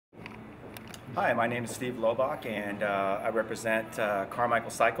Hi, my name is Steve Lobach, and I represent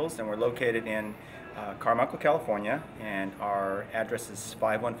Carmichael Cycles, and we're located in Carmichael, California, and our address is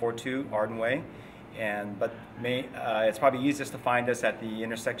 5142 Arden Way. It's probably easiest to find us at the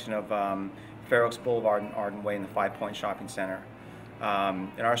intersection of Fair Oaks Boulevard and Arden Way in the Five Point Shopping Center.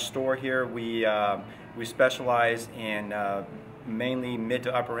 In our store here, we specialize in mainly mid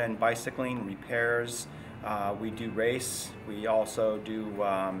to upper end bicycling repairs. We do race. We also do.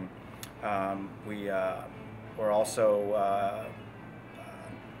 We're also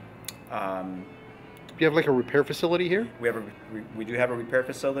Do you have like a repair facility here? we do have a repair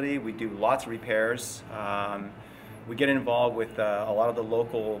facility. We do lots of repairs. We get involved with a lot of the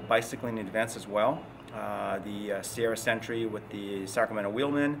local bicycling events as well. The Sierra Century with the Sacramento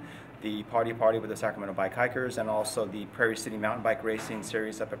Wheelmen, the Party with the Sacramento Bike Hikers, and also the Prairie City Mountain Bike Racing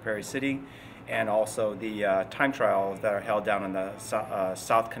Series up at Prairie City, and also the time trials that are held down in the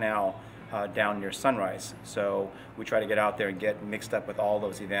South Canal down near Sunrise. So we try to get out there and get mixed up with all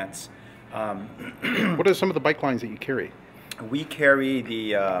those events. What are some of the bike lines that you carry? We carry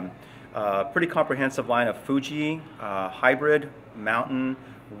the pretty comprehensive line of Fuji, hybrid, mountain,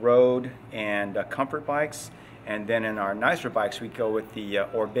 road, and comfort bikes. And then in our nicer bikes, we go with the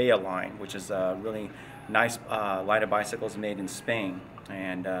Orbea line, which is a really nice line of bicycles made in Spain.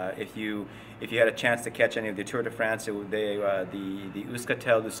 And if you had a chance to catch any of the Tour de France, the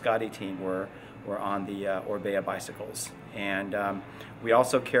Euskaltel Euskadi team were on the Orbea bicycles. And we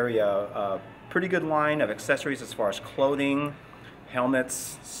also carry a pretty good line of accessories as far as clothing,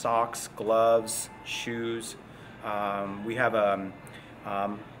 helmets, socks, gloves, shoes. We have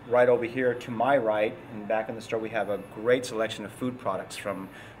right over here to my right and back in the store, we have a great selection of food products from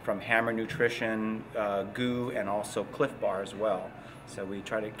Hammer Nutrition, GOO, and also Cliff Bar as well. So we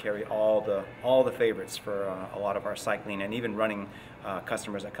try to carry all the favorites for a lot of our cycling and even running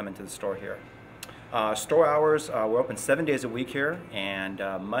customers that come into the store here. Store hours, we're open 7 days a week here, and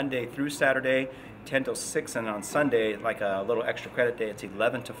Monday through Saturday, 10 till 6, and on Sunday, like a little extra credit day, it's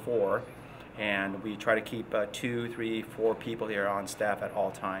 11 to 4. And we try to keep 2, 3, 4 people here on staff at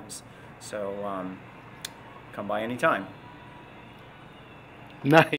all times. So come by anytime. Nice.